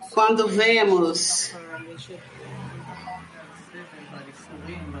 Quando vemos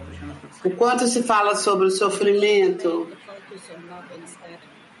o quanto se fala sobre o sofrimento,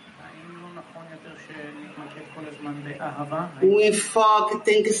 o enfoque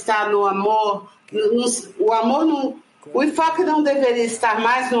tem que estar no amor. O amor O enfoque não deveria estar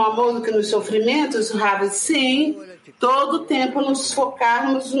mais no amor do que nos sofrimentos, Rav? Sim, todo o tempo nos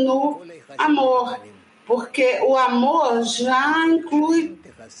focarmos no amor, porque o amor já inclui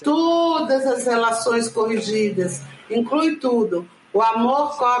todas as relações corrigidas, inclui tudo. O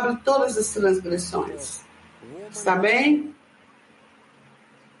amor cobre todas as transgressões. Está bem?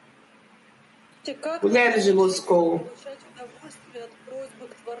 Mulheres de Moscou.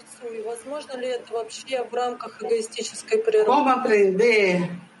 Como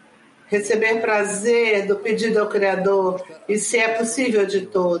aprender, receber prazer do pedido ao Criador e se é possível de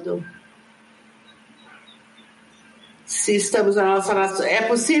todo? Se estamos na nossa é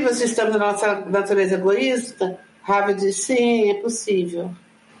possível se estamos na nossa natureza egoísta? Rav diz sim, é possível.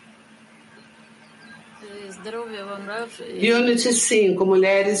 Unity 5,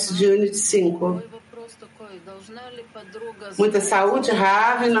 mulheres de Unity 5. Muita saúde,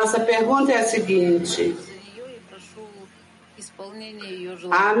 Rav. Nossa pergunta é a seguinte: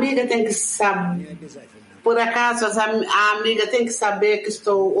 a amiga tem que saber, por acaso a amiga tem que saber que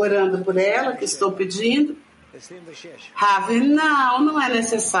estou orando por ela, que estou pedindo? Rav, não é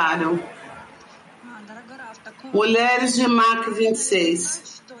necessário. Mulheres de Mac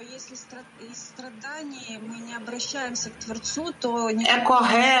 26. É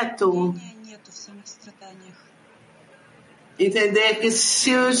correto entender que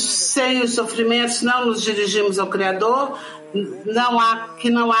sem os sofrimentos não nos dirigimos ao Criador,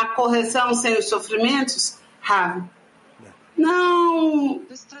 não há correção sem os sofrimentos? Rav,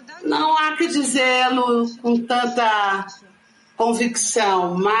 não há que dizê-lo com tanta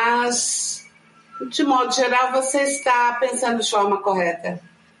convicção, mas de modo geral você está pensando de forma correta.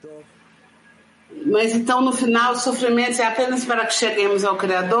 Mas então no final o sofrimento é apenas para que cheguemos ao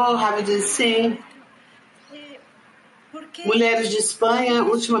Criador? Rav diz sim. Mulheres de Espanha,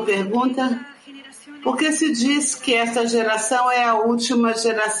 última pergunta. Por que se diz que essa geração é a última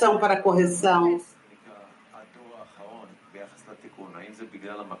geração para correção?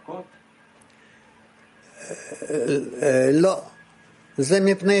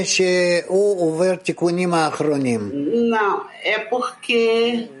 Não, é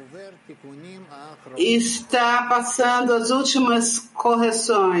porque está passando as últimas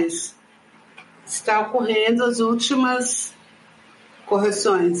correções. Está ocorrendo as últimas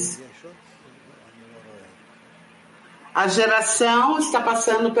correções. A geração está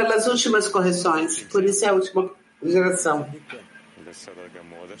passando pelas últimas correções, por isso é a última geração.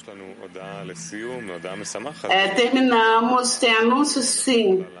 Terminamos, tem anúncios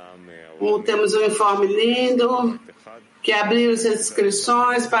sim. Temos um informe lindo, que abriu as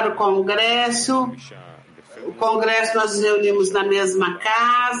inscrições para o Congresso. O Congresso nós nos reunimos na mesma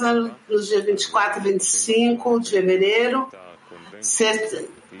casa, nos dias 24 e 25 de fevereiro, sexta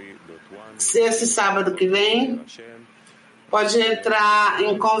e sábado que vem. Pode entrar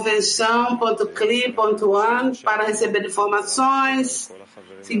em convenção.cli.one para receber informações,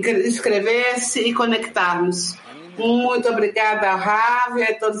 inscrever-se e conectarmos. Muito obrigada ao Rav e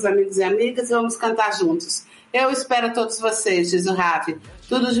a todos os amigos e amigas. Vamos cantar juntos. Eu espero todos vocês, diz o Rav.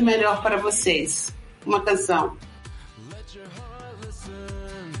 Tudo de melhor para vocês. Uma canção.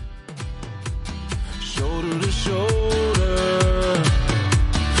 Shoulder to shoulder,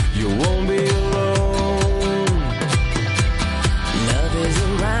 you won't be alone. Love is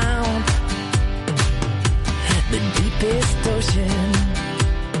around the deepest ocean.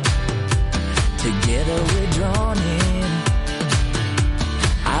 Together we're drawn in.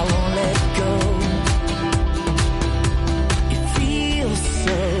 I won't let go. It feels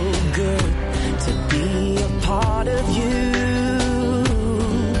so good to be a part of you.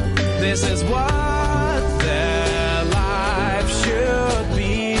 This is what their life should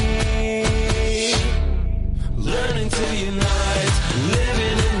be. Learning to unite,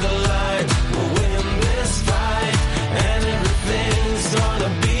 living in the light. We'll win this fight, and everything's gonna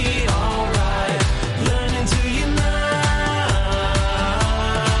be alright. Learning to unite,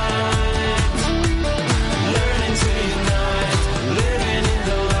 learning to unite, living in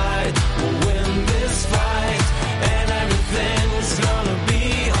the light. We'll win this fight, and everything's gonna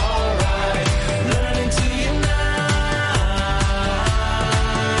be alright. Learning to unite.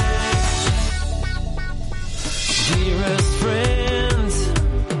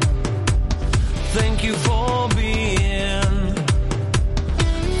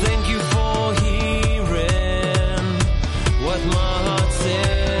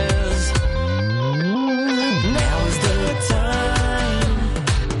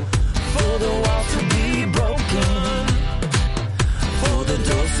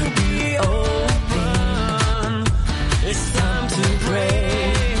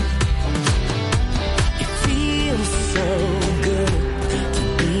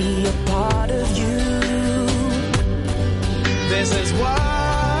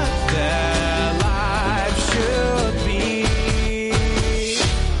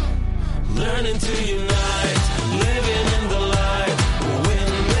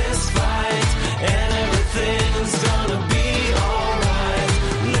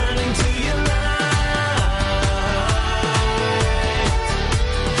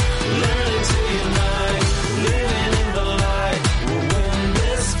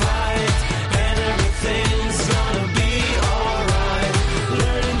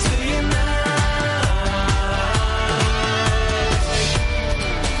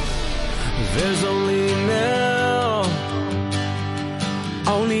 There's only now,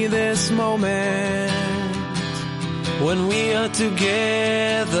 only this moment when we are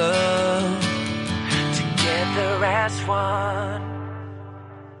together as one.